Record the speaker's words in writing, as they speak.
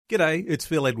G'day, it's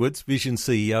Phil Edwards, Vision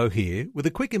CEO here, with a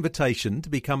quick invitation to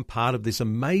become part of this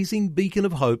amazing beacon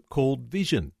of hope called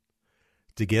Vision.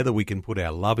 Together we can put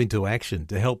our love into action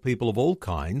to help people of all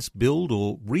kinds build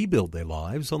or rebuild their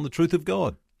lives on the truth of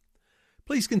God.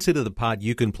 Please consider the part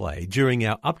you can play during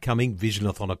our upcoming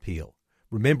Visionathon appeal,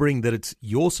 remembering that it's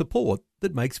your support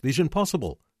that makes Vision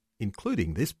possible,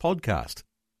 including this podcast.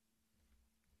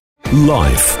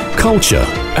 Life, culture,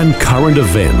 and current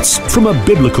events from a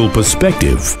biblical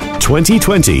perspective.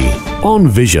 2020 on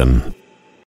Vision.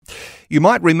 You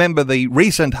might remember the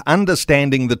recent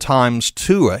Understanding the Times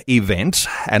tour event,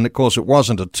 and of course it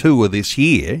wasn't a tour this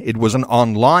year, it was an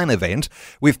online event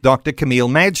with Dr. Kameel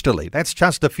Majdali. That's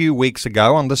just a few weeks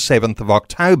ago on the 7th of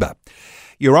October.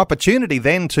 Your opportunity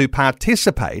then to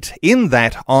participate in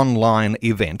that online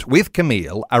event with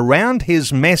Kameel around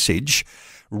his message,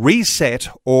 Reset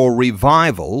or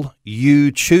Revival,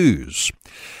 You Choose.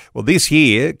 Well, this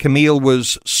year, Kameel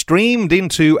was streamed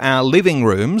into our living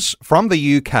rooms from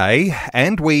the UK,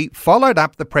 and we followed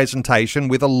up the presentation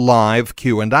with a live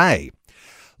Q&A.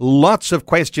 Lots of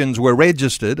questions were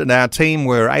registered, and our team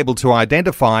were able to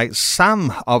identify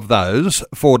some of those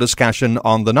for discussion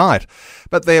on the night.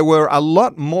 But there were a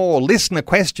lot more listener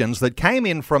questions that came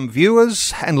in from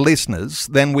viewers and listeners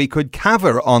than we could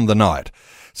cover on the night.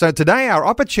 So today, our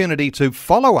opportunity to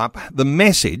follow up the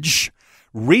message,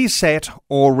 Reset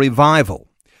or Revival,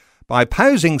 by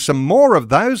posing some more of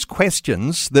those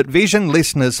questions that Vision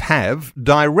listeners have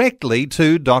directly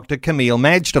to Dr. Kameel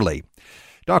Majdali.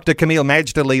 Dr. Kameel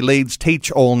Majdali leads Teach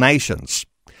All Nations.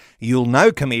 You'll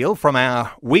know Kameel from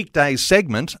our weekday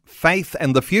segment, Faith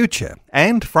and the Future,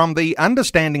 and from the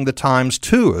Understanding the Times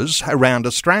tours around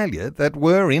Australia that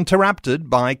were interrupted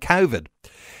by COVID.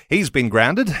 He's been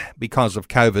grounded because of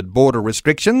COVID border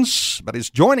restrictions, but is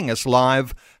joining us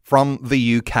live from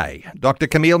the UK. Dr.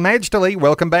 Kameel Majdali,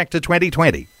 welcome back to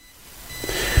 2020.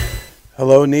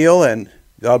 Hello, Neil, and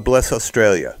God bless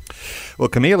Australia. Well,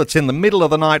 Kameel, it's in the middle of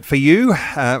the night for you.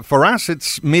 For us,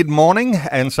 it's mid-morning,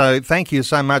 and so thank you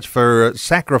so much for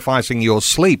sacrificing your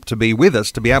sleep to be with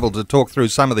us, to be able to talk through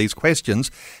some of these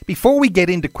questions. Before we get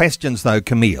into questions, though,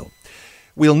 Kameel,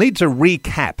 we'll need to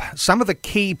recap some of the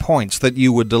key points that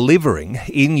you were delivering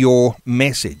in your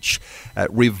message.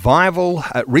 Revival,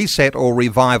 reset or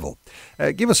revival.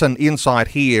 Give us an insight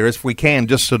here, if we can,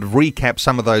 just sort of recap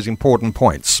some of those important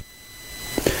points.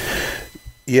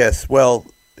 Yes, well,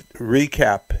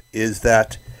 recap is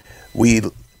that we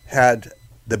had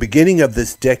the beginning of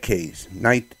this decade,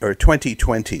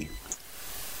 2020,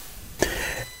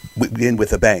 we begin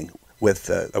with a bang, with,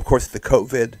 of course, the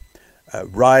COVID,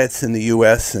 riots in the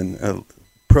U.S. and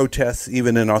protests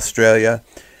even in Australia,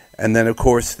 and then, of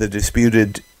course, the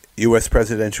disputed U.S.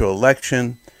 presidential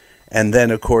election, and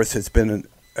then, of course, it's been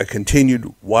a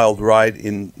continued wild ride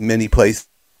in many places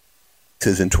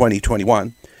in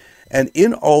 2021. And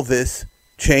in all this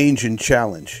change and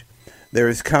challenge, there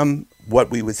has come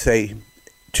what we would say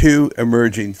two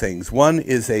emerging things. One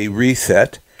is a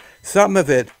reset. Some of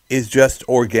it is just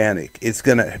organic. It's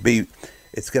going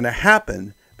to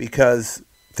happen because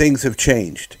things have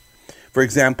changed. For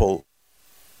example,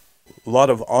 a lot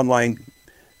of online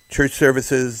church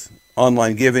services,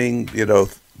 online giving,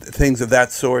 things of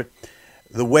that sort.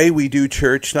 The way we do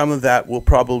church, some of that will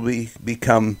probably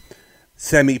become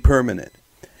semi-permanent.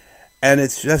 And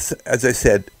it's just, as I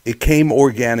said, it came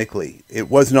organically. It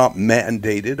was not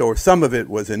mandated, or some of it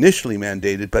was initially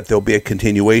mandated, but there'll be a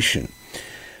continuation.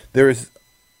 There is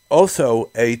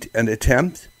also an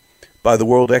attempt by the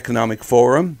World Economic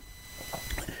Forum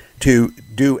to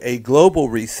do a global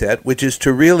reset, which is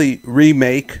to really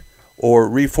remake or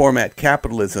reformat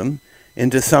capitalism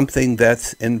into something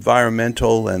that's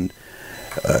environmental and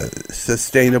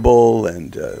sustainable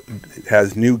and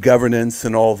has new governance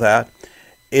and all that.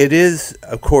 It is,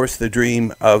 of course, the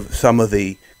dream of some of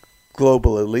the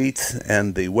global elites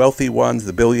and the wealthy ones,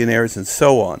 the billionaires and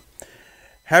so on.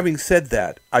 Having said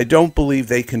that, I don't believe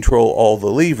they control all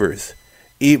the levers,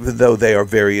 even though they are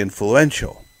very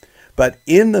influential. But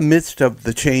in the midst of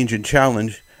the change and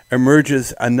challenge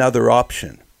emerges another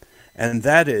option, and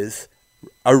that is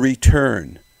a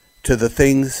return to the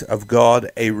things of God,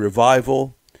 a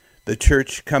revival, the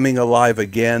church coming alive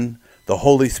again, the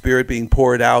Holy Spirit being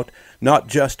poured out, not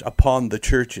just upon the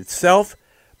church itself,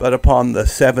 but upon the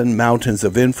 7 mountains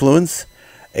of influence,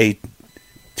 a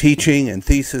teaching and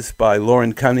thesis by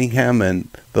Lauren Cunningham and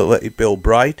the late Bill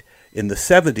Bright in the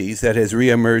 70s that has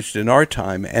reemerged in our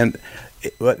time. And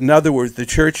in other words, the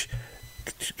church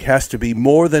has to be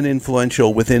more than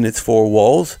influential within its 4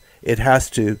 walls. It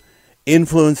has to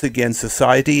influence against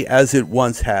society as it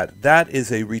once had. That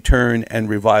is a return and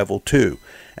revival too.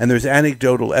 And there's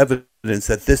anecdotal evidence evidence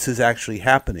that this is actually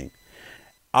happening.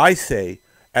 I say,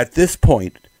 at this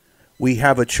point, we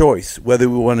have a choice whether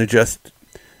we want to just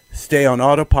stay on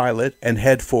autopilot and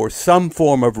head for some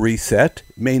form of reset,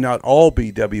 may not all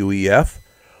be WEF,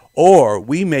 or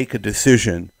we make a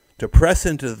decision to press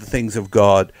into the things of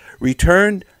God,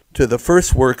 return to the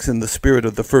first works in the spirit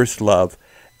of the first love,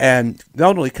 and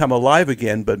not only come alive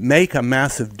again, but make a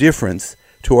massive difference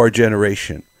to our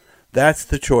generation. That's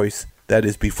the choice that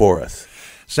is before us.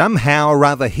 Somehow or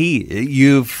other here,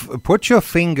 you've put your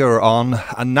finger on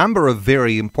a number of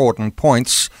very important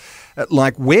points,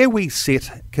 like where we sit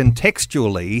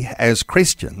contextually as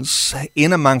Christians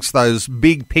in amongst those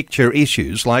big picture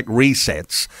issues like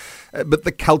resets, but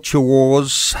the culture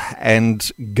wars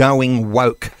and going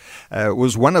woke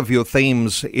was one of your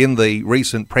themes in the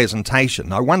recent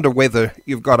presentation. I wonder whether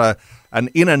you've got an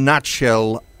in a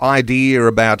nutshell idea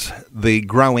about the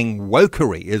growing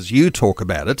wokery as you talk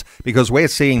about it, because we're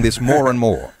seeing this more and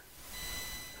more.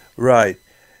 Right.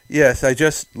 Yes, I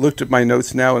just looked at my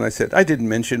notes now and I said, I didn't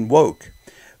mention woke.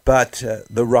 But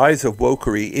the rise of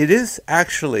wokery, it is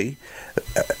actually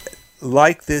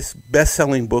like this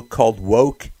best-selling book called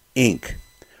Woke Inc.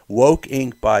 Woke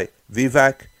Inc. by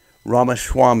Vivek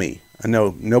Ramaswamy. I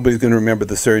know nobody's going to remember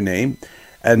the surname.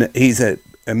 And he's an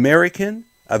American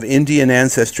of Indian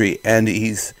ancestry, and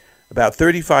he's about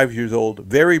 35 years old,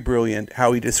 very brilliant,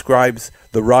 how he describes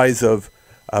the rise of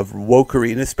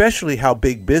wokery, and especially how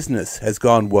big business has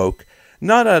gone woke,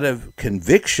 not out of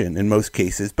conviction in most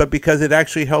cases, but because it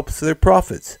actually helps their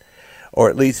profits, or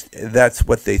at least that's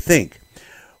what they think.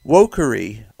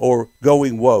 Wokery, or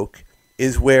going woke,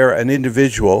 is where an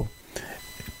individual,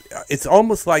 it's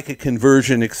almost like a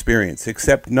conversion experience,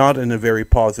 except not in a very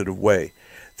positive way.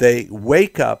 They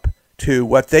wake up to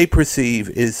what they perceive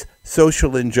is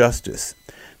social injustice.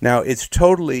 Now, it's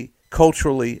totally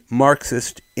culturally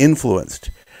Marxist influenced.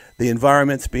 The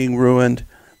environment's being ruined.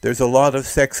 There's a lot of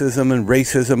sexism and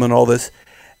racism and all this.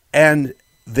 And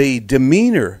the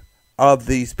demeanor of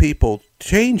these people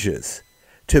changes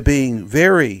to being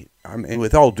very, I mean,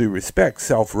 with all due respect,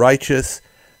 self-righteous,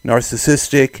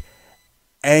 narcissistic,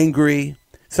 angry.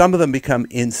 Some of them become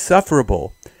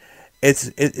insufferable.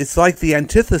 It's like the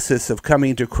antithesis of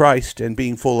coming to Christ and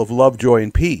being full of love, joy,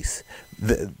 and peace.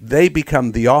 They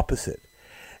become the opposite.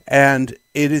 And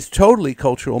it is totally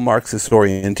cultural Marxist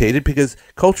orientated, because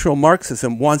cultural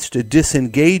Marxism wants to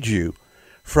disengage you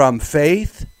from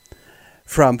faith,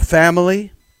 from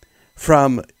family,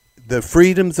 from the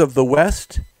freedoms of the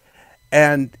West,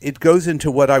 and it goes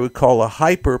into what I would call a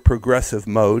hyper-progressive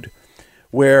mode,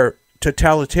 where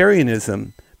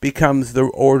totalitarianism becomes the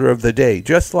order of the day,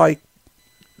 just like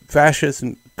fascists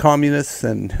and communists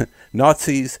and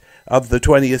Nazis of the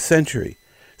 20th century.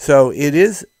 So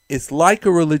it's like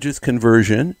a religious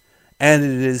conversion, and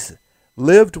it is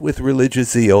lived with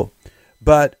religious zeal,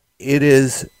 but it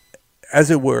is,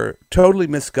 as it were, totally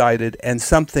misguided, and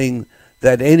something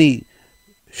that any,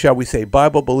 shall we say,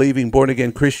 Bible-believing,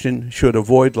 born-again Christian should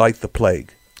avoid like the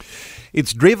plague.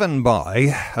 It's driven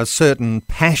by a certain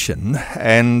passion,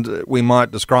 and we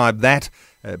might describe that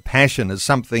passion as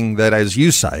something that, as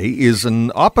you say, is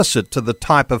an opposite to the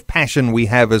type of passion we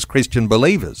have as Christian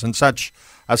believers. And such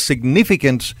a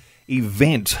significant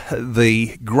event,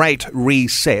 the Great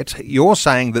Reset, you're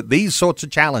saying that these sorts of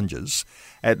challenges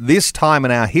at this time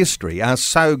in our history are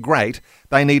so great,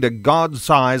 they need a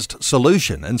God-sized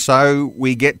solution. And so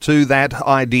we get to that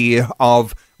idea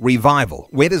of revival.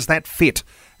 Where does that fit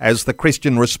as the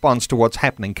Christian response to what's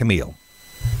happening, Camille?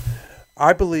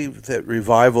 I believe that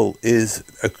revival is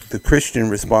the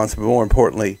Christian response, but more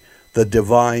importantly, the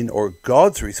divine or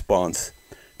God's response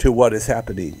to what is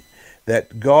happening.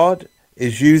 That God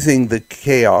is using the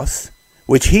chaos,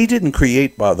 which he didn't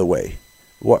create, by the way.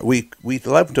 We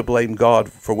love to blame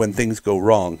God for when things go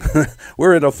wrong.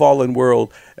 We're in a fallen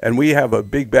world, and we have a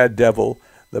big bad devil,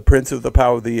 the prince of the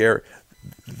power of the air.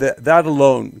 That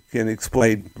alone can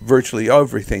explain virtually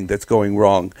everything that's going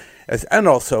wrong. And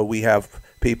also we have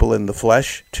people in the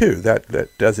flesh too that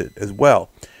does it as well.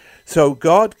 So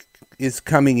God is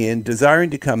coming in,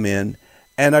 desiring to come in,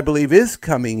 and I believe is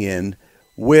coming in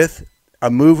with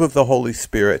a move of the Holy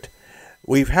Spirit.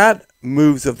 We've had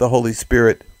moves of the Holy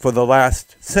Spirit for the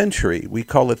last century. We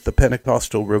call it the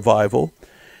Pentecostal revival,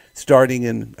 starting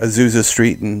in Azusa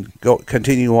Street and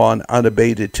continue on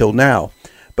unabated till now.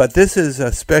 But this is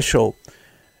a special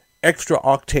extra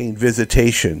octane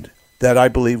visitation that I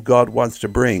believe God wants to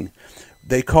bring.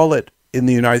 They call it in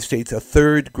the United States a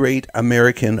third great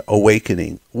American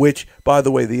awakening, which, by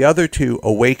the way, the other two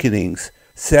awakenings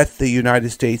set the United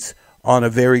States on a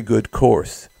very good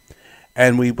course.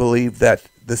 And we believe that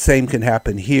the same can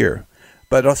happen here.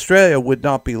 But Australia would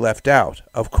not be left out,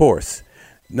 of course,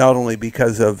 not only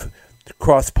because of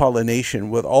cross-pollination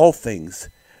with all things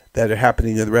that are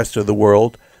happening in the rest of the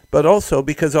world, but also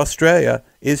because Australia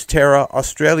is Terra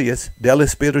Australis del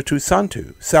Espiritu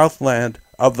Santo, Southland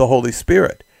of the Holy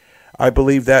Spirit. I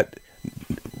believe that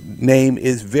name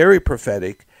is very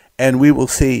prophetic, and we will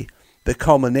see the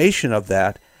culmination of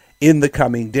that in the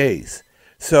coming days.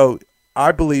 So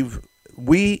I believe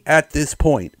we, at this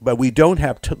point, but we don't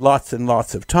have lots and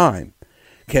lots of time,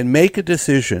 can make a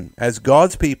decision as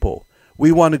God's people.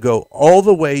 We want to go all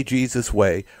the way Jesus'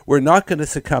 way. We're not going to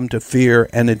succumb to fear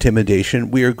and intimidation.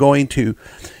 We are going to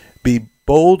be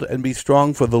bold and be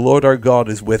strong, for the Lord our God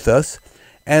is with us,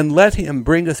 and let him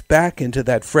bring us back into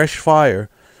that fresh fire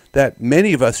that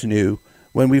many of us knew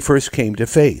when we first came to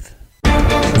faith.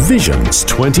 Visions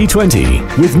 2020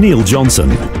 with Neil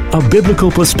Johnson. A biblical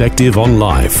perspective on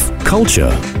life,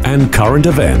 culture, and current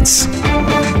events.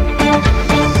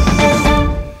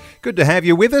 Good to have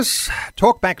you with us.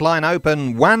 Talkback line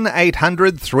open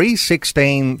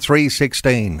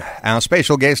 1-800-316-316. Our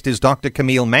special guest is Dr.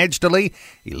 Kameel Majdali.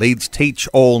 He leads Teach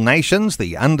All Nations.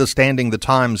 The Understanding the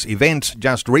Times event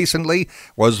just recently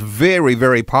was very,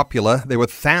 very popular. There were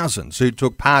thousands who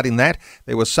took part in that.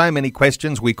 There were so many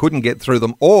questions we couldn't get through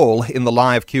them all in the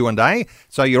live Q&A.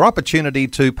 So your opportunity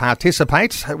to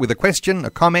participate with a question, a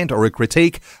comment or a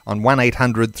critique on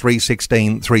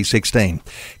 1-800-316-316.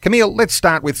 Kameel, let's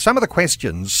start with some of the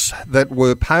questions that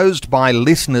were posed by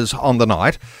listeners on the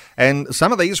night, and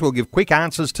some of these we'll give quick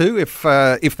answers to. If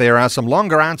there are some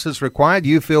longer answers required,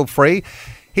 you feel free.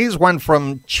 Here's one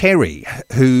from Cherry,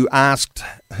 who asked,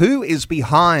 who is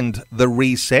behind the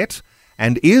reset,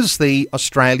 and is the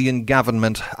Australian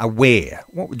government aware?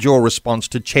 What would your response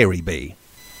to Cherry be?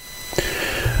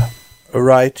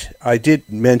 Right. I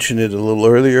did mention it a little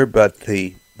earlier, but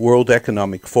the World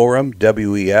Economic Forum,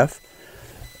 WEF,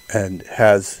 and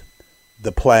has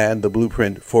the plan, the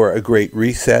blueprint for a great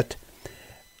reset,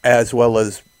 as well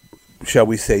as, shall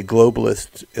we say,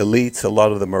 globalist elites. A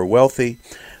lot of them are wealthy.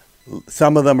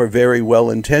 Some of them are very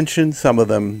well-intentioned, some of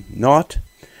them not.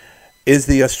 Is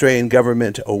the Australian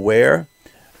government aware?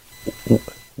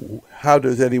 How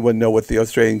does anyone know what the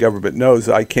Australian government knows?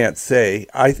 I can't say.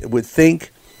 I would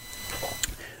think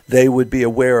they would be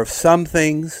aware of some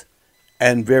things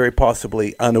and very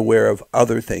possibly unaware of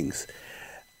other things.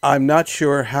 I'm not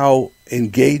sure how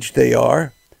engaged they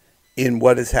are in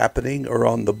what is happening or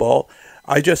on the ball.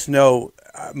 I just know,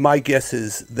 my guess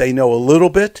is they know a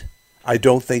little bit. I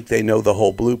don't think they know the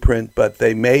whole blueprint, but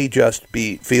they may just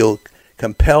feel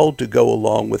compelled to go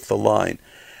along with the line.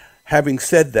 Having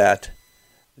said that,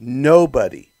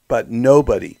 nobody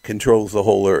controls the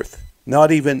whole earth.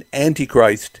 Not even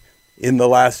Antichrist in the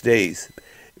last days,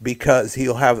 because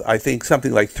he'll have, I think,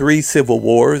 something like 3 civil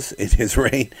wars in his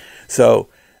reign. So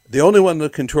the only one to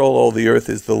control all the earth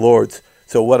is the Lord's.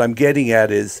 So what I'm getting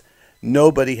at is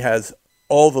nobody has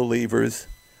all the levers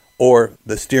or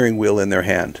the steering wheel in their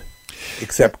hand,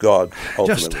 except God,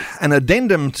 ultimately. Just an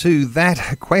addendum to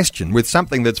that question with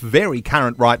something that's very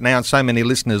current right now. So many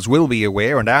listeners will be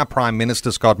aware, and our Prime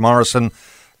Minister, Scott Morrison,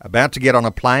 about to get on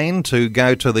a plane to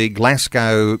go to the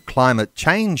Glasgow Climate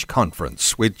Change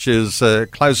Conference, which is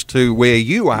close to where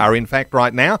you are, in fact,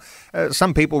 right now.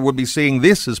 Some people would be seeing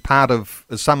this as part of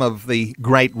some of the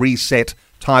Great Reset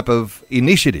type of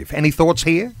initiative. Any thoughts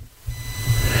here?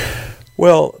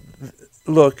 Well,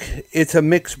 look, it's a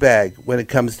mixed bag when it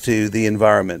comes to the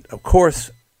environment. Of course,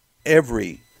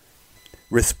 every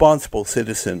responsible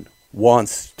citizen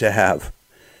wants to have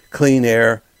clean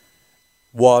air,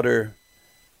 water,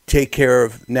 take care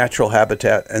of natural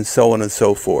habitat, and so on and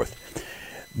so forth.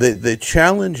 The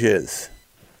challenge is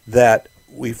that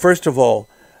we, first of all,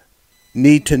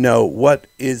 need to know what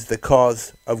is the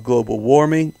cause of global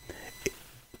warming.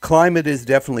 Climate is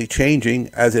definitely changing,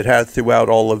 as it has throughout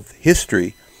all of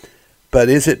history, but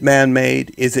is it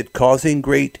man-made? Is it causing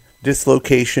great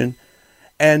dislocation?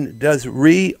 And does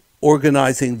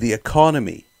reorganizing the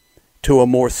economy to a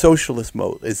more socialist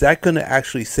mode, is that going to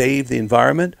actually save the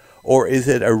environment? Or is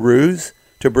it a ruse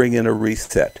to bring in a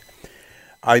reset?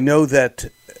 I know that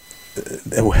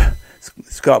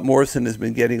Scott Morrison has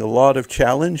been getting a lot of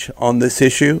challenge on this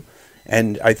issue,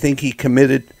 and I think he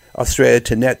committed Australia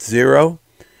to net zero,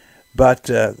 but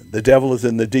the devil is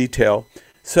in the detail.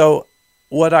 So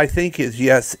what I think is,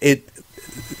 yes,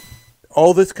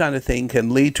 all this kind of thing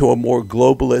can lead to a more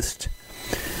globalist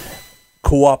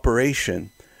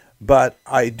cooperation. But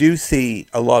I do see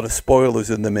a lot of spoilers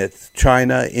in the midst.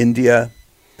 China, India,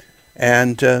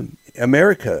 and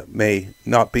America may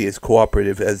not be as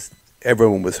cooperative as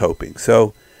everyone was hoping.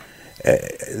 So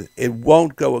It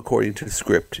won't go according to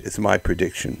script, is my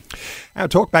prediction. Our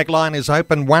talkback line is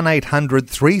open, 1800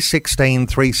 316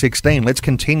 316. Let's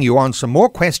continue on. Some more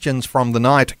questions from the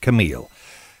night, Camille.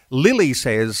 Lily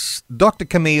says, Dr.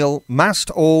 Camille, must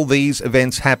all these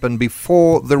events happen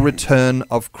before the return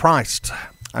of Christ?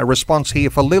 A response here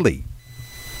for Lily.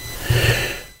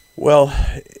 Well,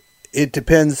 it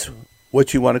depends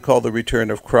what you want to call the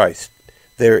return of Christ.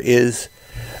 There's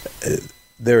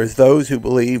those who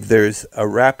believe there's a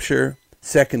rapture,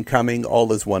 second coming,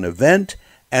 all as one event,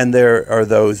 and there are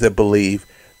those that believe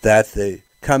that the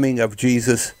coming of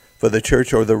Jesus for the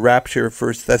church, or the rapture,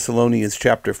 1 Thessalonians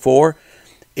chapter 4,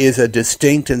 is a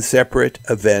distinct and separate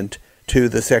event to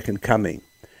the second coming.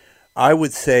 I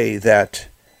would say that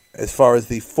as far as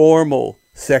the formal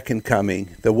second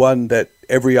coming, the one that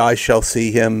every eye shall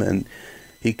see him, and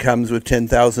he comes with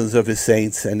 10,000s of his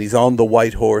saints, and he's on the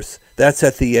white horse, that's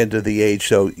at the end of the age.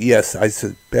 So yes, I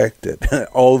suspect that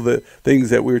all the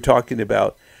things that we were talking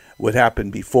about would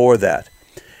happen before that.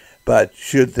 But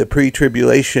should the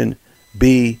pre-tribulation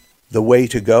be the way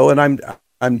to go? And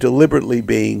I'm deliberately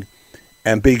being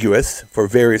ambiguous for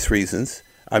various reasons.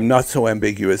 I'm not so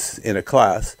ambiguous in a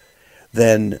class.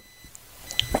 Then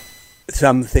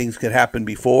some things can happen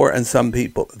before and some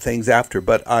things after.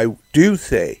 But I do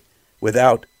say,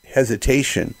 without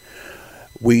hesitation,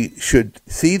 we should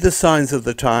see the signs of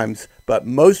the times, but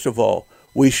most of all,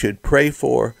 we should pray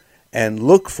for and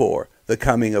look for the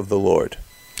coming of the Lord.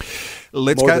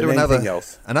 Let's go to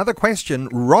another question.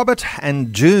 Robert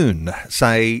and June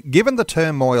say, given the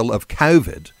turmoil of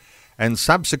COVID and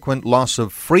subsequent loss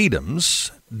of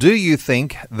freedoms, do you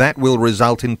think that will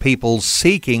result in people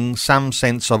seeking some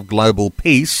sense of global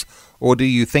peace, or do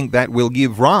you think that will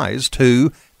give rise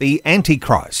to the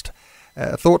Antichrist?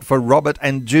 Thought for Robert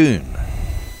and June.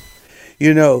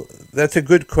 You know, that's a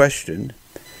good question.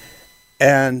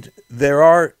 And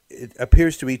it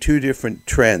appears to be two different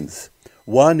trends.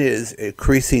 One is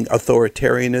increasing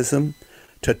authoritarianism,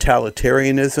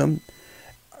 totalitarianism.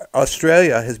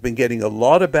 Australia has been getting a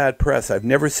lot of bad press. I've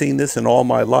never seen this in all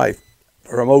my life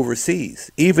from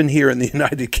overseas. Even here in the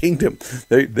United Kingdom,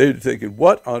 they're thinking,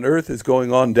 what on earth is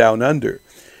going on down under?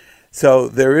 So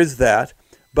there is that.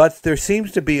 But there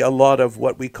seems to be a lot of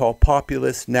what we call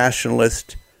populist,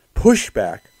 nationalist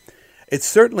pushback. It's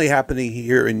certainly happening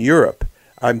here in Europe.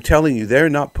 I'm telling you, they're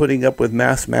not putting up with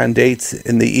mass mandates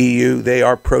in the EU. They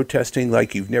are protesting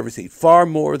like you've never seen, far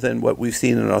more than what we've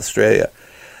seen in Australia.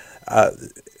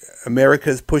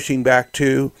 America's pushing back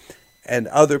too, and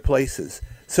other places.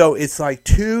 So it's like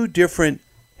two different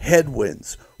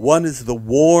headwinds. One is the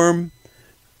warm,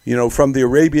 from the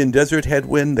Arabian desert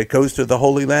headwind that goes to the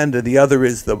Holy Land, and the other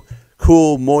is the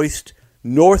cool, moist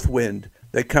north wind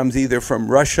that comes either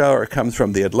from Russia or comes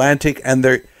from the Atlantic, and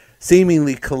they're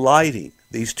seemingly colliding,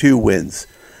 these two winds.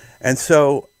 And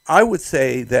so I would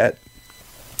say that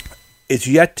it's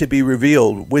yet to be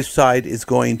revealed which side is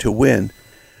going to win.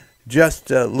 Just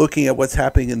looking at what's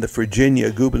happening in the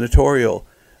Virginia gubernatorial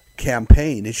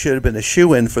campaign, it should have been a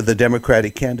shoo-in for the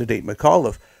Democratic candidate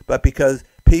McAuliffe, but because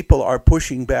people are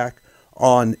pushing back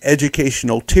on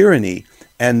educational tyranny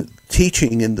and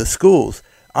teaching in the schools.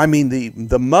 I mean,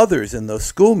 the mothers in those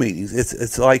school meetings,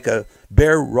 it's like a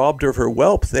bear robbed of her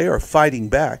whelps. They are fighting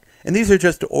back. And these are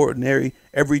just ordinary,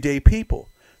 everyday people.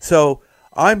 So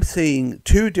I'm seeing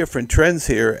two different trends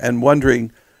here and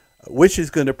wondering which is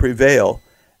going to prevail.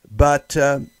 But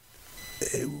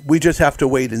we just have to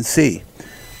wait and see.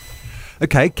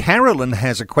 Okay, Carolyn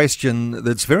has a question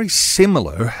that's very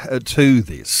similar to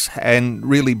this and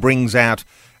really brings out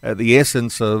the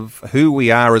essence of who we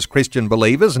are as Christian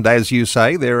believers. And as you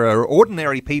say, there are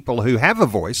ordinary people who have a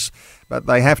voice, but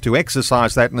they have to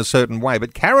exercise that in a certain way.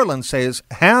 But Carolyn says,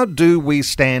 how do we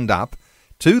stand up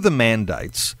to the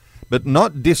mandates but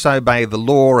not disobey the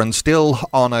law and still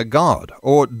honour God?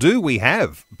 Or do we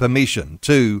have permission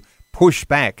to push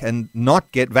back and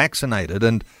not get vaccinated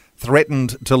and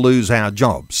threatened to lose our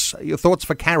jobs? Your thoughts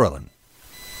for Carolyn?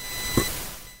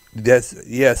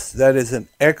 Yes, that is an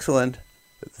excellent,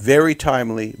 very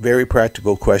timely, very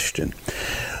practical question.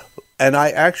 And I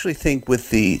actually think with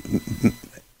the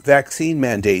vaccine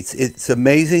mandates, it's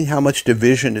amazing how much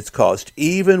division it's caused,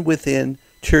 even within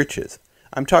churches.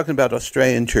 I'm talking about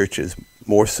Australian churches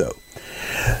more so.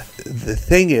 The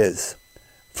thing is,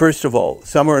 first of all,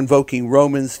 some are invoking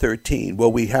Romans 13.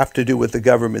 Well, we have to do what the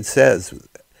government says.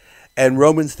 And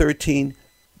Romans 13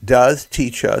 does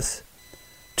teach us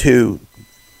to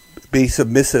be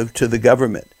submissive to the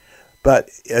government. But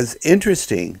it's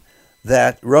interesting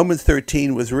that Romans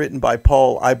 13 was written by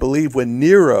Paul, I believe, when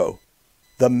Nero,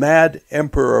 the mad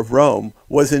emperor of Rome,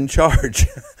 was in charge.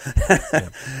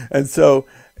 And so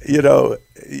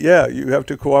you have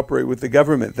to cooperate with the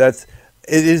government. It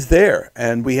is there,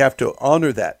 and we have to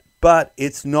honor that. But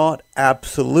it's not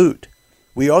absolute.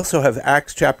 We also have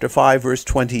Acts chapter 5, verse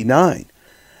 29,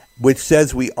 which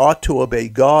says we ought to obey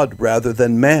God rather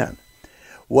than man.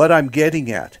 What I'm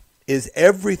getting at is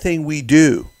everything we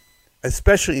do,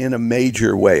 especially in a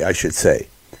major way, I should say,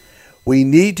 we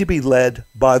need to be led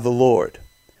by the Lord.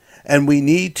 And we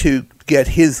need to get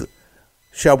his,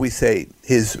 shall we say,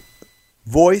 his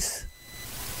voice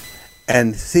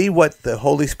and see what the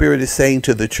Holy Spirit is saying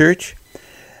to the church.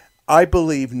 I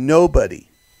believe nobody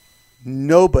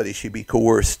should be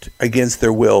coerced against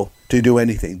their will to do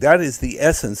anything. That is the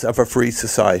essence of a free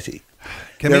society.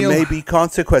 Camille, there may be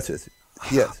consequences.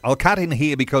 Yes. I'll cut in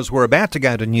here because we're about to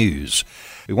go to news.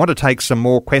 We want to take some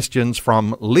more questions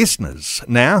from listeners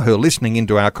now who are listening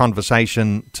into our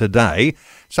conversation today.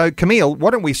 So, Camille, why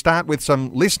don't we start with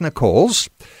some listener calls?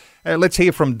 Let's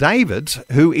hear from David,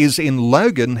 who is in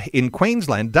Logan in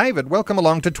Queensland. David, welcome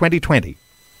along to 2020.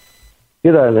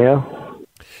 G'day, Neil.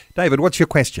 David, what's your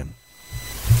question?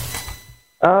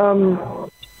 Well,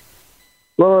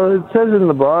 it says in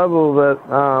the Bible that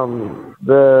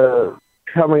the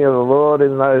coming of the Lord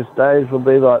in those days will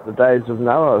be like the days of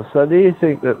Noah. So do you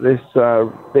think that this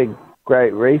big,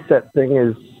 great reset thing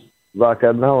is like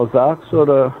a Noah's Ark sort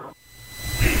of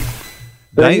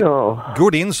thing?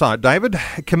 Good insight, David.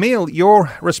 Camille, your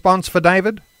response for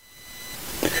David?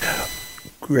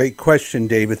 Great question,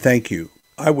 David. Thank you.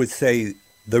 I would say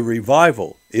the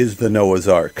revival is the Noah's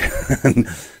Ark and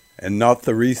not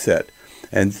the reset.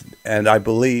 And I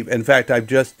believe, in fact, I've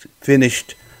just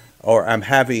finished, or I'm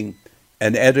having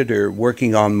an editor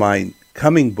working on my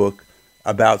coming book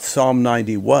about Psalm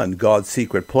 91, God's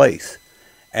secret place.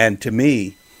 And to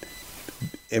me,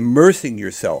 immersing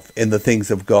yourself in the things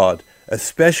of God,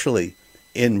 especially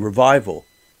in revival,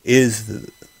 is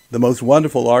the most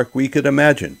wonderful ark we could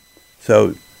imagine.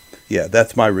 So, yeah,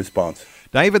 that's my response.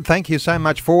 David, thank you so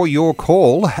much for your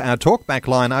call. Our talkback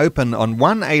line open on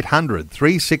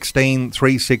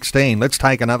 1-800-316-316. Let's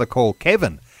take another call.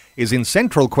 Kevin is in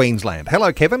central Queensland.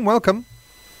 Hello, Kevin. Welcome.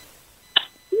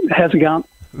 How's it going?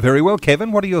 Very well,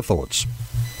 Kevin. What are your thoughts?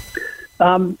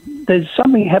 There's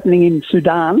something happening in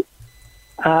Sudan.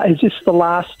 Is this the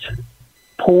last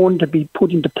pawn to be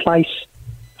put into place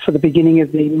for the beginning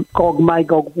of the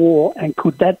Gog-Magog war? And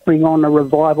could that bring on a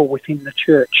revival within the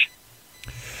church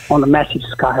on a massive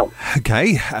scale?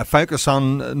 Okay, focus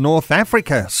on North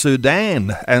Africa,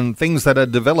 Sudan, and things that are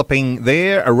developing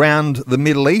there around the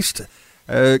Middle East.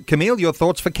 Camille, your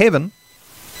thoughts for Kevin?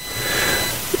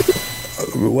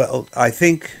 Well, I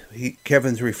think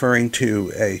Kevin's referring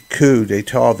to a coup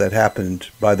d'etat that happened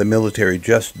by the military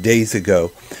just days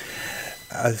ago.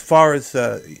 As far as,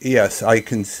 yes, I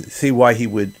can see why he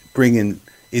would bring in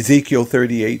Ezekiel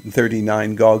 38 and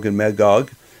 39, Gog and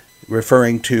Magog,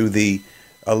 referring to the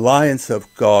alliance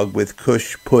of Gog with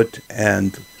Cush, Put,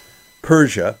 and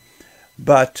Persia.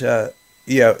 But,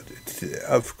 yeah,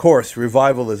 of course,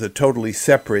 revival is a totally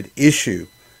separate issue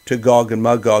to Gog and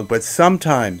Magog, but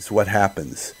sometimes what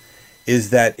happens is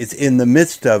that it's in the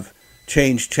midst of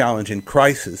change, challenge, and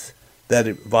crisis that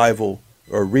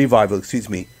revival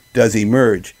does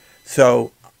emerge.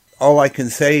 So all I can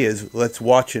say is let's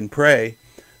watch and pray,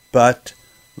 but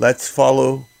let's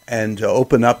follow and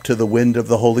open up to the wind of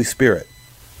the Holy Spirit.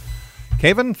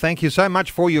 Kevin, thank you so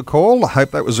much for your call. I hope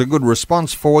that was a good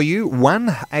response for you.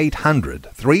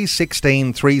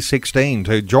 1-800-316-316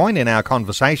 to join in our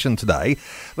conversation today.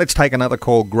 Let's take another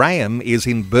call. Graham is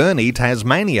in Burnie,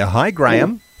 Tasmania. Hi,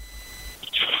 Graham.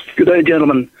 Good day,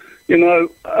 gentlemen. You know,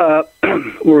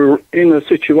 we're in a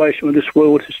situation where this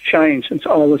world has changed since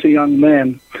I was a young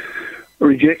man, a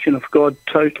rejection of God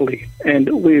totally, and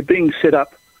we're being set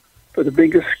up for the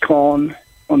biggest con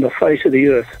on the face of the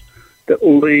earth that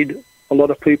will lead a lot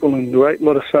of people in a great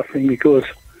lot of suffering because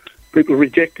people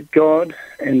rejected God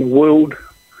and the world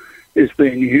is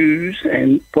being used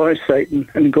and by Satan,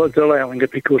 and God's allowing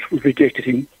it because we've rejected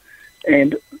him.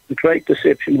 And the great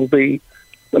deception will be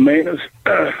the man of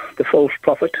the false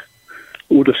prophet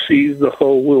will deceive the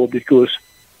whole world because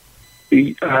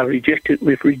we've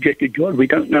rejected God. We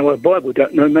don't know our Bible, we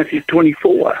don't know Matthew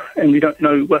 24, and we don't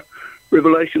know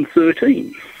Revelation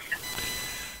 13.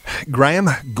 Graham,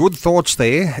 good thoughts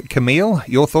there. Camille,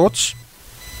 your thoughts?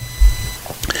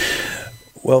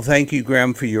 Well, thank you,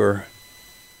 Graham, for your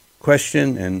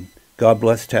question, and God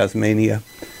bless Tasmania.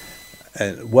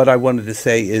 What I wanted to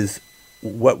say is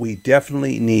what we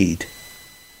definitely need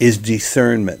is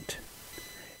discernment.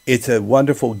 It's a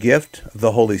wonderful gift of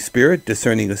the Holy Spirit,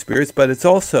 discerning of spirits, but it's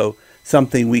also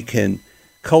something we can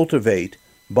cultivate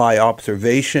by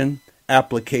observation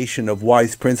application of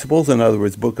wise principles, in other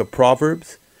words, Book of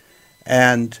Proverbs,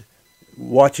 and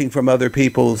watching from other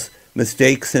people's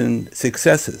mistakes and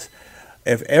successes.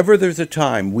 If ever there's a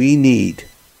time we need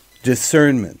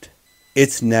discernment,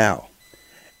 it's now.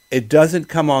 It doesn't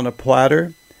come on a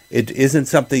platter. It isn't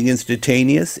something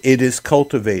instantaneous. It is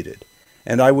cultivated.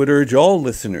 And I would urge all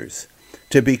listeners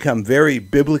to become very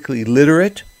biblically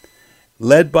literate,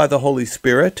 led by the Holy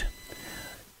Spirit,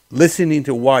 listening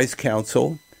to wise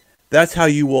counsel. That's how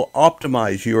you will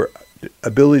optimize your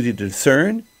ability to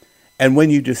discern. And when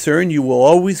you discern, you will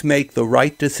always make the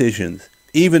right decisions,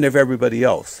 even if everybody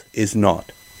else is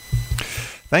not.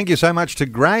 Thank you so much to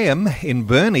Graham in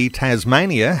Burnie,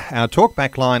 Tasmania. Our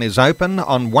talkback line is open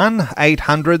on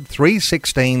 1-800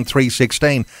 316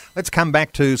 316. Let's come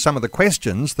back to some of the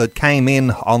questions that came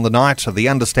in on the night of the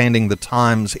Understanding the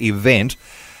Times event.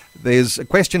 There's a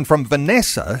question from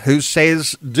Vanessa who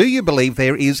says, do you believe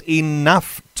there is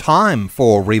enough time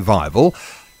for revival?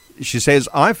 She says,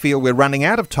 I feel we're running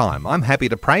out of time. I'm happy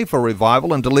to pray for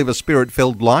revival and to live a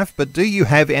spirit-filled life, but do you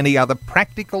have any other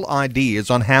practical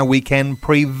ideas on how we can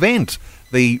prevent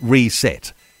the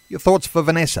reset? Your thoughts for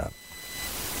Vanessa?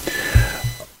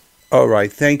 All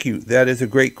right, thank you. That is a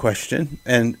great question,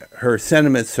 and her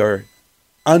sentiments are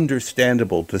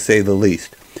understandable, to say the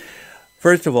least.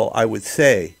 First of all, I would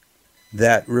say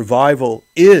that revival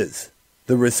is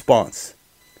the response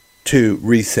to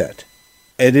reset.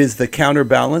 It is the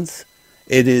counterbalance.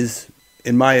 It is,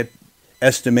 in my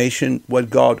estimation, what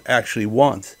God actually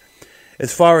wants.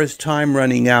 As far as time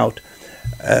running out,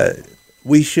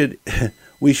 we should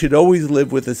always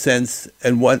live with a sense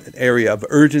in one area of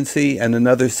urgency and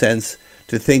another sense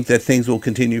to think that things will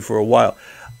continue for a while.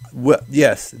 Well,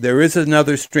 yes, there is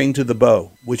another string to the bow,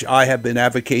 which I have been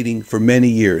advocating for many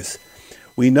years.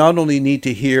 We not only need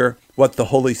to hear what the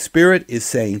Holy Spirit is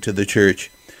saying to the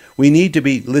church, we need to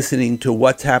be listening to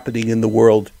what's happening in the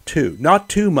world too. Not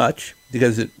too much,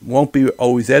 because it won't be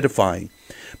always edifying.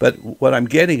 But what I'm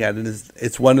getting at is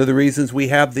it's one of the reasons we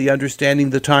have the Understanding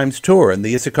the Times tour and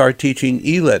the Issachar Teaching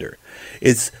e-letter.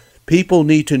 It's people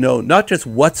need to know not just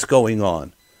what's going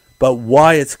on, but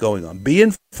why it's going on. Be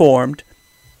informed,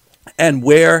 and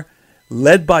where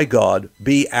led by God,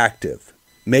 be active.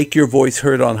 Make your voice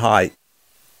heard on high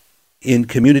in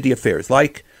community affairs,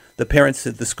 like the parents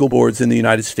at the school boards in the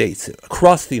United States,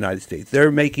 across the United States.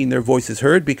 They're making their voices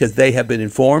heard because they have been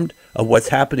informed of what's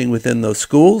happening within those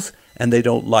schools, and they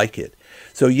don't like it.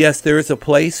 So yes, there is a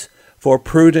place for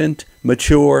prudent,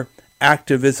 mature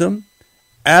activism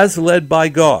as led by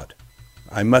God.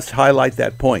 I must highlight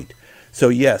that point. So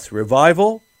yes,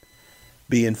 revival,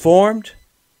 be informed,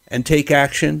 and take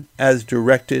action as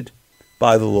directed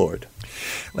by the Lord.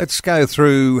 Let's go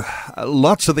through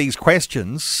lots of these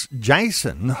questions.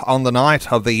 Jason, on the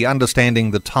night of the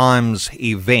Understanding the Times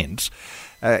event,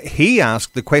 he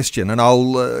asked the question, and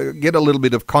I'll get a little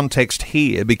bit of context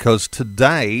here, because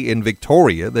today in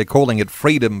Victoria they're calling it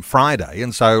Freedom Friday,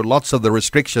 and so lots of the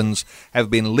restrictions have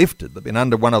been lifted. They've been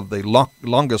under one of the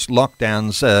longest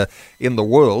lockdowns in the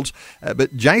world.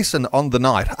 But Jason on the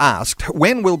night asked,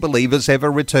 when will believers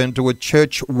ever return to a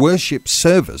church worship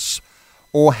service?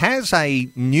 Or has a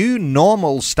new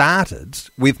normal started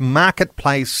with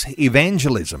marketplace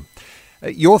evangelism?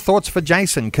 Your thoughts for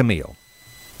Jason, Camille?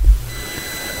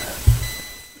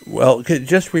 Well, could you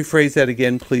just rephrase that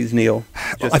again, please, Neil?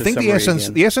 I think the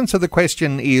essence of the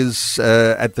question is,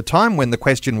 at the time when the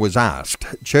question was asked,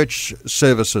 church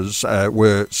services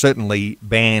were certainly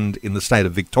banned in the state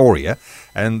of Victoria,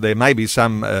 and there may be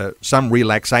some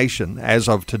relaxation as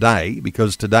of today,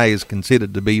 because today is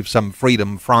considered to be some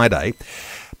Freedom Friday.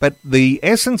 But the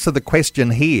essence of the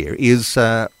question here is,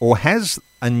 or has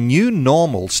a new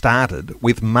normal started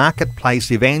with marketplace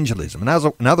evangelism? In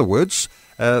other words,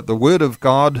 the word of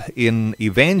God in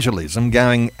evangelism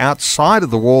going outside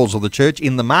of the walls of the church,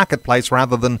 in the marketplace,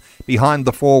 rather than behind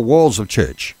the four walls of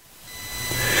church.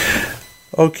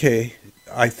 Okay,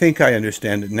 I think I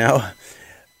understand it now.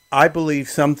 I believe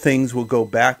some things will go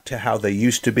back to how they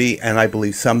used to be, and I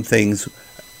believe some things,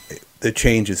 the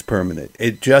change is permanent.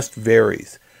 It just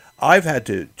varies. I've had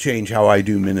to change how I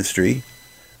do ministry,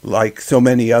 like so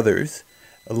many others,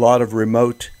 a lot of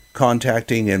remote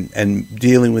contacting and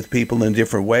dealing with people in a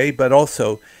different way, but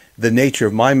also the nature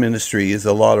of my ministry is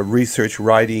a lot of research,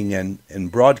 writing,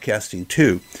 and broadcasting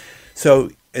too.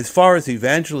 So as far as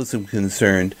evangelism is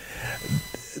concerned,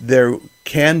 there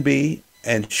can be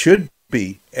and should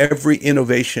be every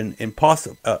innovation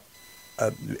impossible.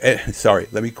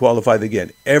 Let me qualify that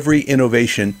again. Every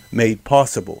innovation made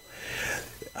possible.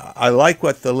 I like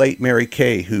what the late Mary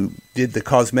Kay, who did the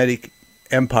Cosmetic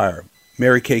Empire,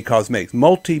 Mary Kay Cosmetics,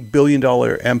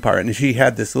 multi-billion-dollar empire, and she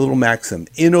had this little maxim: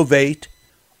 innovate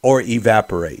or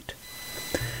evaporate.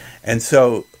 And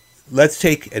so let's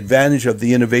take advantage of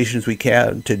the innovations we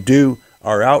can to do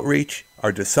our outreach,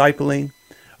 our discipling,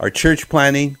 our church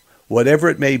planning, whatever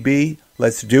it may be.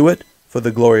 Let's do it for the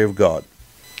glory of God.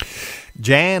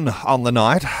 Jan on the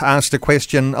night asked a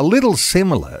question a little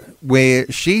similar,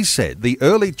 where she said the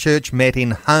early church met in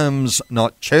homes,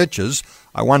 not churches.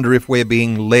 I wonder if we're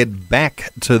being led back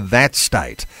to that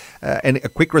state. And a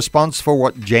quick response for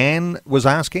what Jan was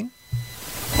asking?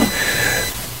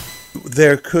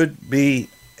 There could be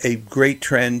a great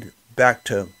trend back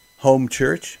to home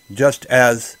church, just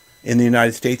as in the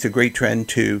United States, a great trend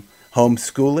to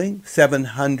homeschooling.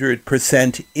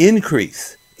 700%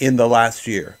 increase in the last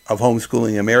year of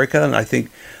homeschooling in America, and I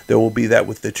think there will be that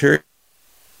with the church.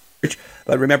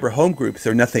 But remember, home groups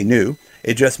are nothing new.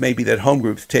 It just may be that home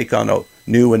groups take on a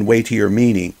new and weightier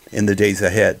meaning in the days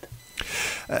ahead.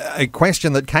 A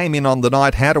question that came in on the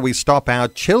night: how do we stop our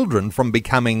children from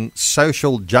becoming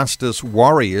social justice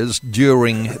warriors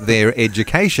during their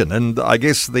education? And I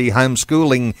guess the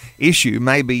homeschooling issue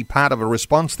may be part of a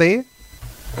response there?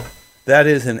 That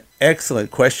is an excellent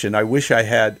question. I wish I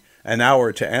had an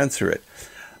hour to answer it.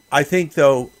 I think,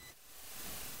 though,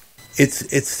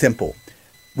 it's simple.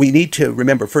 We need to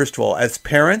remember, first of all, as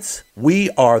parents, we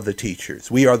are the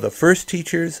teachers. We are the first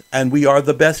teachers, and we are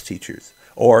the best teachers,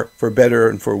 or for better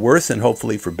and for worse, and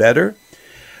hopefully for better.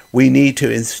 We need to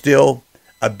instill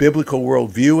a biblical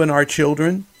worldview in our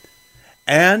children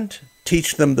and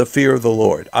teach them the fear of the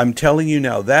Lord. I'm telling you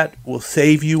now, that will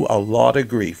save you a lot of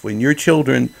grief. When your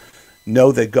children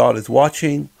know that God is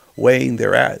watching, weighing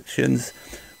their actions,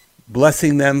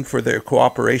 blessing them for their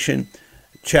cooperation,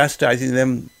 chastising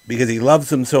them because he loves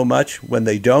them so much when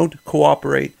they don't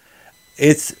cooperate,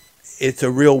 it's a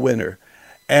real winner.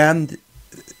 And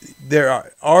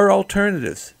there are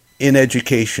alternatives in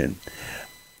education.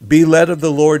 Be led of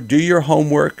the Lord, do your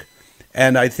homework,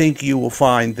 and I think you will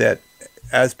find that,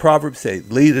 as Proverbs say,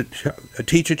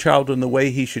 teach a child in the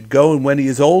way he should go, and when he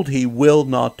is old, he will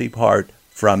not depart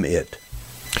from it.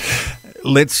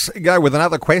 Let's go with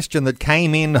another question that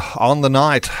came in on the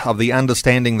night of the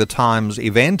Understanding the Times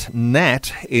event.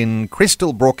 Nat in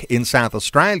Crystal Brook in South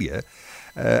Australia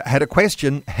had a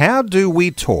question: how do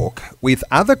we talk with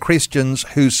other Christians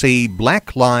who see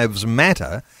Black Lives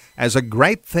Matter as a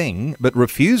great thing but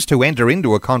refuse to enter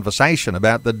into a conversation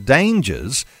about the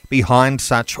dangers behind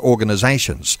such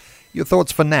organisations? Your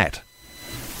thoughts for Nat?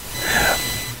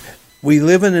 We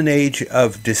live in an age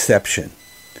of deception.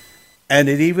 And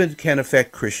it even can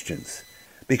affect Christians,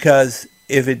 because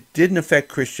if it didn't affect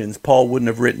Christians, Paul wouldn't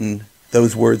have written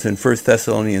those words in 1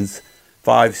 Thessalonians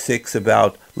 5:6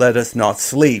 about let us not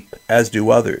sleep as do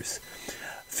others.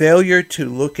 Failure to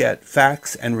look at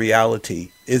facts and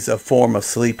reality is a form of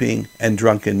sleeping and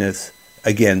drunkenness,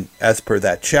 again, as per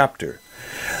that chapter.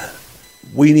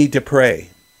 We need to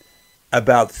pray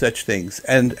about such things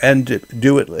and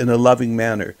do it in a loving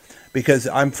manner, because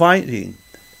I'm finding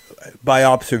by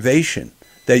observation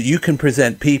that you can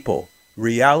present people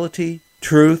reality,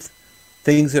 truth,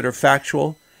 things that are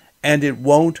factual, and it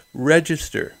won't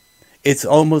register. It's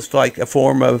almost like a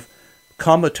form of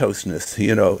comatoseness,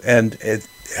 and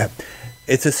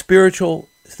it's a spiritual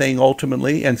thing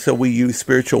ultimately, and so we use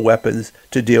spiritual weapons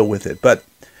to deal with it. But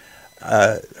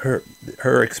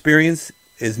her experience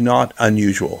is not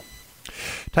unusual.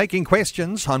 Taking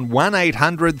questions on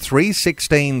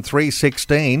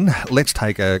 1-800-316-316. Let's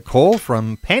take a call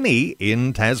from Penny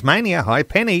in Tasmania. Hi,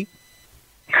 Penny.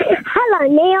 Hello,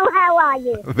 Neil. How are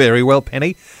you? Very well,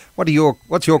 Penny.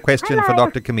 What's your question for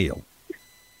Dr. Camille?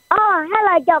 Oh,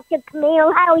 hello, Dr.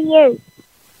 Camille. How are you?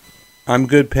 I'm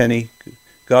good, Penny.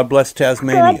 God bless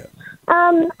Tasmania. Good.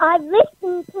 I've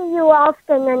listened to you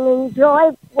often and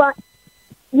enjoy what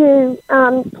you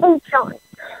teach on.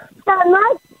 So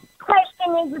my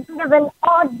question is a bit of an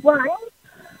odd one.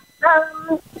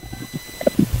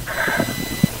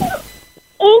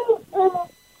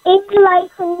 In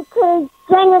relation to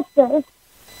Genesis,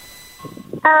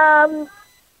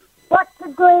 what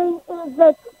degree is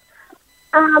it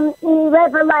in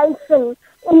Revelation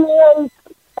in the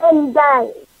end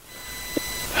days?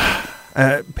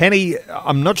 Penny,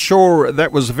 I'm not sure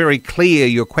that was very clear,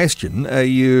 your question.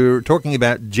 You're talking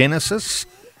about Genesis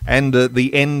and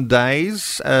the end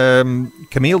days.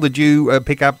 Camille, did you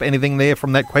pick up anything there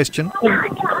from that question?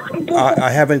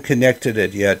 I haven't connected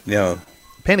it yet, no.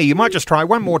 Penny, you might just try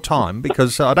one more time,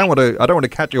 because I don't want to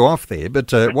cut you off there,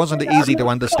 but it wasn't easy to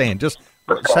understand. Just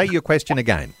say your question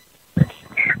again.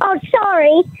 Oh,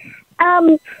 sorry.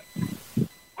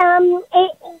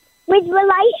 With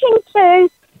relation to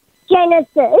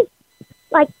Genesis,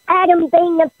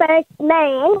 the first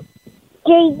man,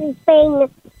 Jesus being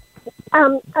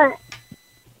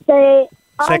the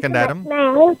Second ultimate Adam.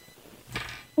 man,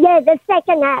 the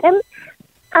second Adam,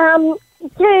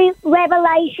 to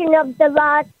revelation of the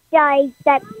last days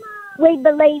that we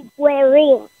believe we're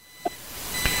in.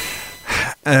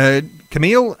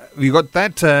 Camille, you got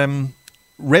that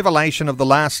revelation of the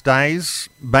last days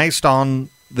based on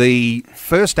the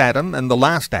first Adam and the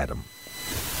last Adam?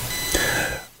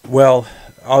 Well,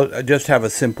 I'll just have a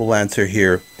simple answer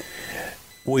here.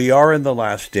 We are in the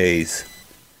last days.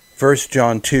 1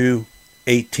 John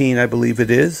 2:18, I believe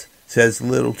it is, says,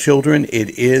 little children,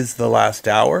 it is the last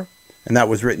hour. And that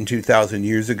was written 2,000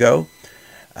 years ago.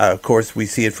 Of course, we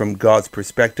see it from God's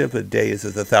perspective. A day is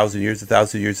as 1,000 years,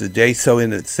 1,000 years a day. So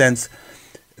in a sense,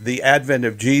 the advent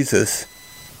of Jesus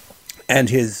and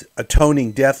his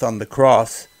atoning death on the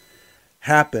cross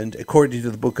happened, according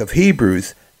to the book of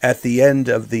Hebrews, at the end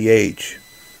of the age,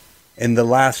 in the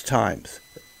last times.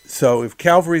 So if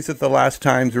Calvary's at the last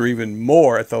times, or even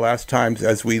more at the last times,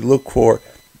 as we look for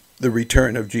the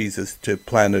return of Jesus to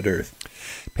planet Earth.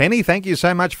 Penny, thank you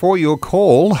so much for your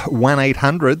call.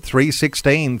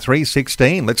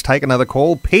 1-800-316-316. Let's take another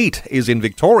call. Pete is in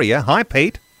Victoria. Hi,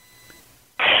 Pete.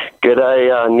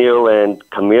 G'day, Neil and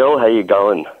Camille. How you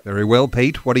going? Very well,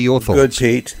 Pete. What are your thoughts? Good,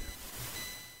 Pete.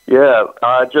 Yeah,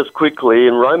 just quickly,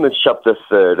 in Romans chapter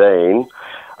 13,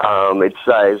 it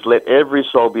says, let every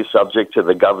soul be subject to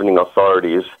the governing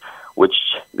authorities, which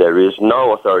there is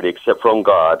no authority except from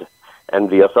God, and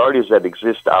the authorities that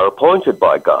exist are appointed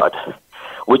by God,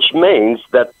 which means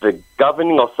that the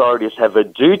governing authorities have a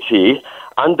duty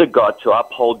under God to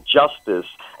uphold justice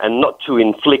and not to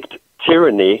inflict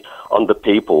tyranny on the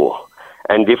people.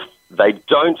 And if they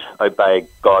don't obey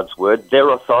God's word, their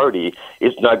authority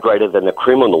is no greater than a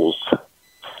criminal's.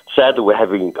 Sadly, we're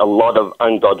having a lot of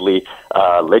ungodly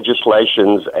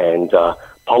legislations and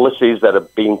policies that are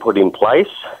being put in place.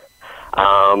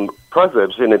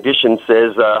 Proverbs, in addition,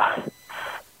 says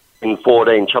in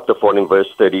chapter 14,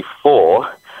 verse 34,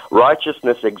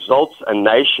 righteousness exalts a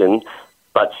nation,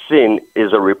 but sin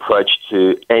is a reproach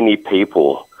to any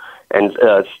people. And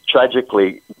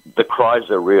tragically, the cries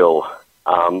are real,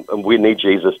 and we need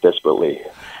Jesus desperately.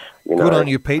 Good on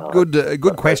you, Pete.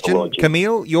 Good question.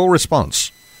 Camille, your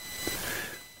response?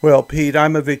 Well, Pete,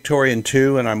 I'm a Victorian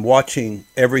too, and I'm watching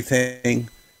everything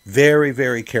very,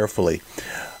 very carefully.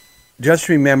 Just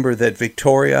remember that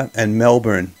Victoria and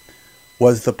Melbourne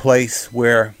was the place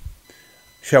where,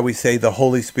 shall we say, the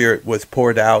Holy Spirit was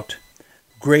poured out.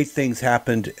 Great things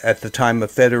happened at the time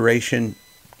of Federation,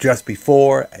 just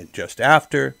before and just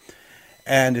after.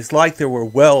 And it's like there were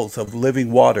wells of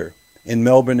living water in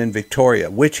Melbourne and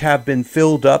Victoria, which have been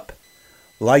filled up,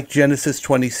 like Genesis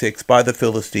 26, by the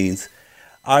Philistines.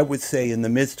 I would say in the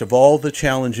midst of all the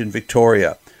challenge in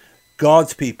Victoria,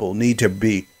 God's people need to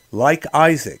be like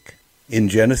Isaac in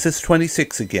Genesis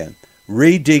 26 again,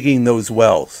 redigging those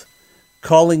wells,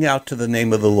 calling out to the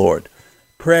name of the Lord,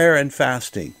 prayer and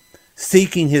fasting,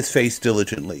 seeking his face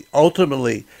diligently.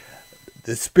 Ultimately,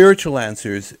 the spiritual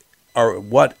answers are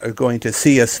what are going to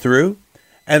see us through.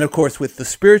 And of course, with the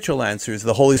spiritual answers,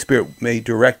 the Holy Spirit may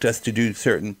direct us to do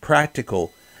certain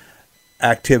practical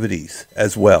activities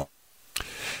as well.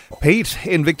 Pete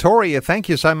in Victoria, thank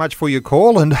you so much for your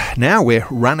call. And now we're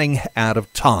running out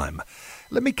of time.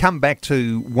 Let me come back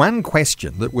to one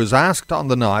question that was asked on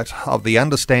the night of the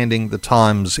Understanding the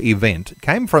Times event. It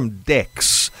came from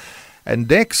Dex. And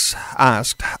Dex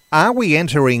asked, are we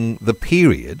entering the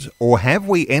period, or have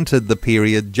we entered the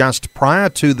period just prior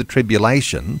to the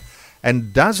tribulation,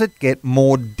 and does it get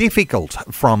more difficult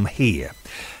from here?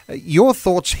 Your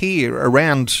thoughts here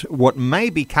around what may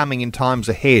be coming in times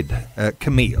ahead,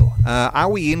 Camille. Are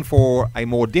we in for a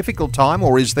more difficult time,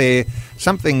 or is there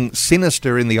something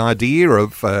sinister in the idea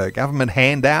of government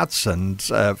handouts and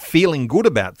feeling good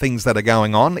about things that are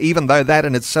going on, even though that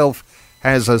in itself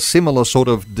has a similar sort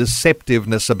of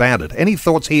deceptiveness about it? Any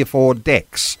thoughts here for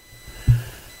Dex?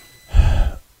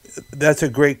 That's a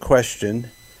great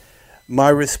question. My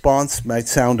response might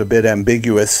sound a bit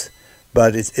ambiguous,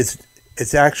 but it's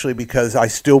actually because I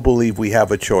still believe we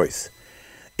have a choice.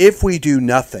 If we do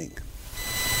nothing,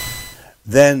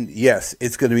 then yes,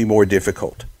 it's going to be more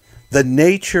difficult. The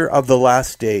nature of the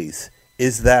last days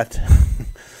is that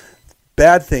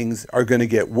bad things are going to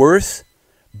get worse,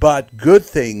 but good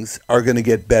things are going to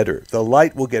get better. The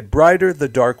light will get brighter, the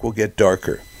dark will get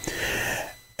darker.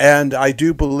 And I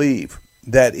do believe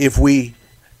that if we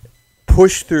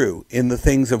push through in the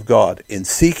things of God, in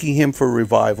seeking him for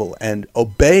revival and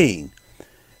obeying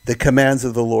the commands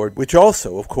of the Lord, which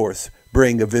also, of course,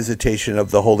 bring a visitation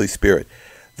of the Holy Spirit,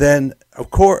 then,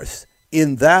 of course,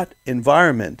 in that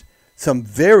environment, some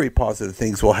very positive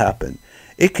things will happen.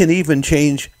 It can even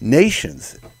change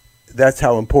nations. That's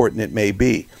how important it may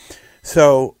be.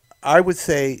 So I would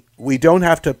say we don't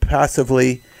have to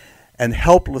passively and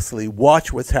helplessly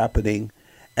watch what's happening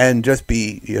and just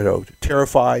be,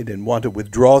 terrified and want to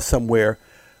withdraw somewhere.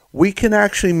 We can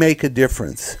actually make a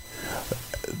difference.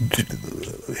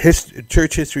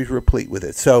 Church history is replete with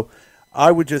it. So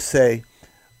I would just say,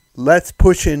 let's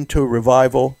push into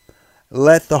revival.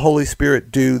 Let the Holy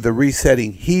Spirit do the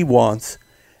resetting He wants,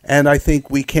 and I think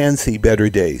we can see better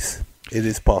days. It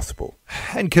is possible.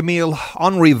 And Camille,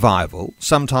 on revival,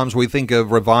 sometimes we think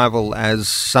of revival as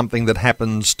something that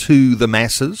happens to the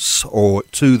masses or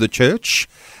to the church,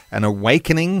 an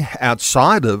awakening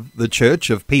outside of the church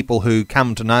of people who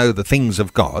come to know the things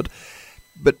of God.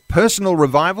 But personal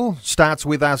revival starts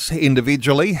with us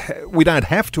individually. We don't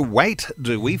have to wait,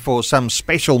 do we, for some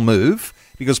special move,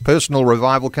 because personal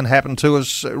revival can happen to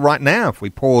us right now if we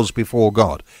pause before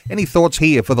God. Any thoughts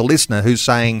here for the listener who's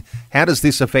saying, how does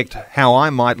this affect how I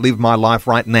might live my life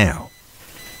right now?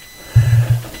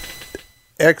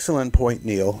 Excellent point,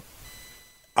 Neil.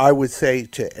 I would say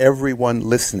to everyone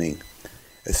listening,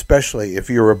 especially if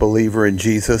you're a believer in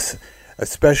Jesus,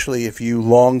 especially if you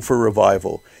long for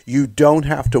revival, you don't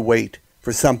have to wait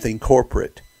for something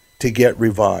corporate to get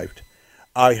revived.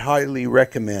 I highly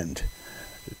recommend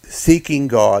seeking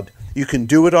God. You can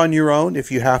do it on your own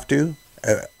if you have to,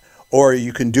 or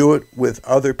you can do it with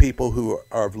other people who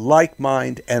are of like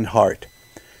mind and heart.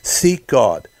 Seek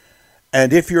God.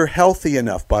 And if you're healthy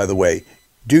enough, by the way,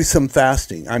 do some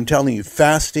fasting. I'm telling you,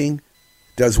 fasting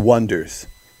does wonders.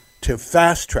 To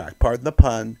fast track, pardon the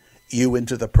pun, you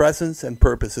into the presence and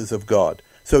purposes of God.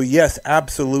 So yes,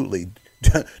 absolutely.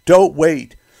 Don't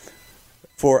wait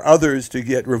for others to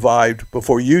get revived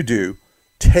before you do.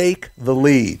 Take the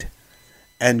lead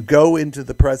and go into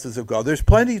the presence of God. There's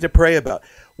plenty to pray about.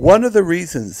 One of the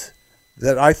reasons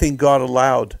that I think God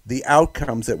allowed the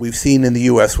outcomes that we've seen in the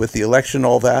U.S. with the election,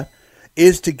 all that,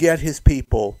 is to get his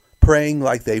people praying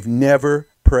like they've never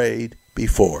prayed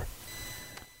before.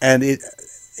 And it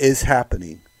is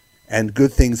happening. And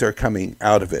good things are coming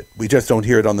out of it. We just don't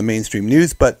hear it on the mainstream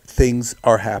news, but things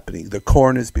are happening. The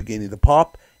corn is beginning to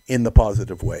pop in the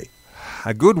positive way.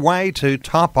 A good way to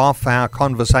top off our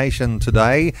conversation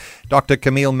today. Dr.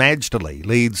 Camille Majdali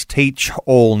leads Teach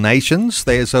All Nations.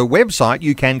 There's a website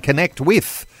you can connect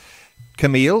with.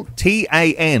 Camille,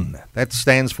 TAN, that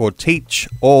stands for Teach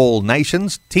All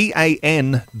Nations,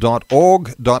 TAN.org.au.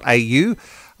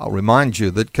 I'll remind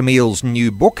you that Camille's new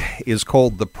book is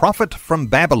called The Prophet from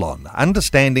Babylon,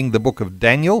 Understanding the Book of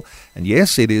Daniel. And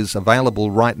yes, it is available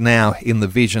right now in the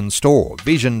Vision Store,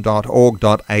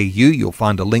 vision.org.au. You'll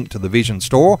find a link to the Vision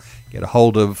Store. Get a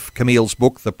hold of Camille's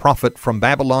book, The Prophet from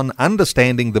Babylon,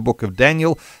 Understanding the Book of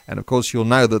Daniel. And of course, you'll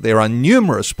know that there are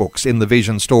numerous books in the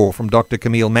Vision Store from Dr.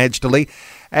 Camille Majdali.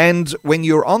 And when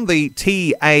you're on the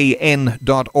tan.org.au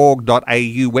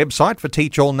website for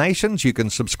Teach All Nations, you can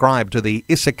subscribe to the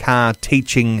Issachar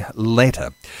Teaching Letter.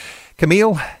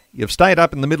 Camille, you've stayed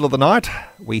up in the middle of the night.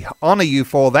 We honour you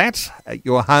for that at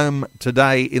your home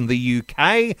today in the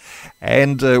UK.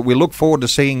 And we look forward to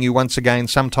seeing you once again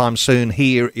sometime soon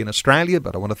here in Australia.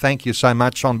 But I want to thank you so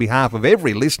much on behalf of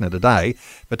every listener today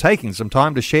for taking some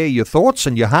time to share your thoughts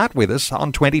and your heart with us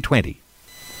on 2020.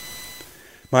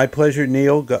 My pleasure,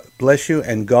 Neil. God bless you,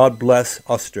 and God bless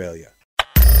Australia.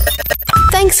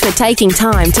 Thanks for taking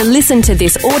time to listen to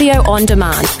this audio on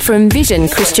demand from Vision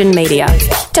Christian Media.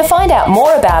 To find out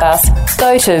more about us,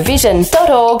 go to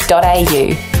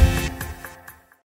vision.org.au.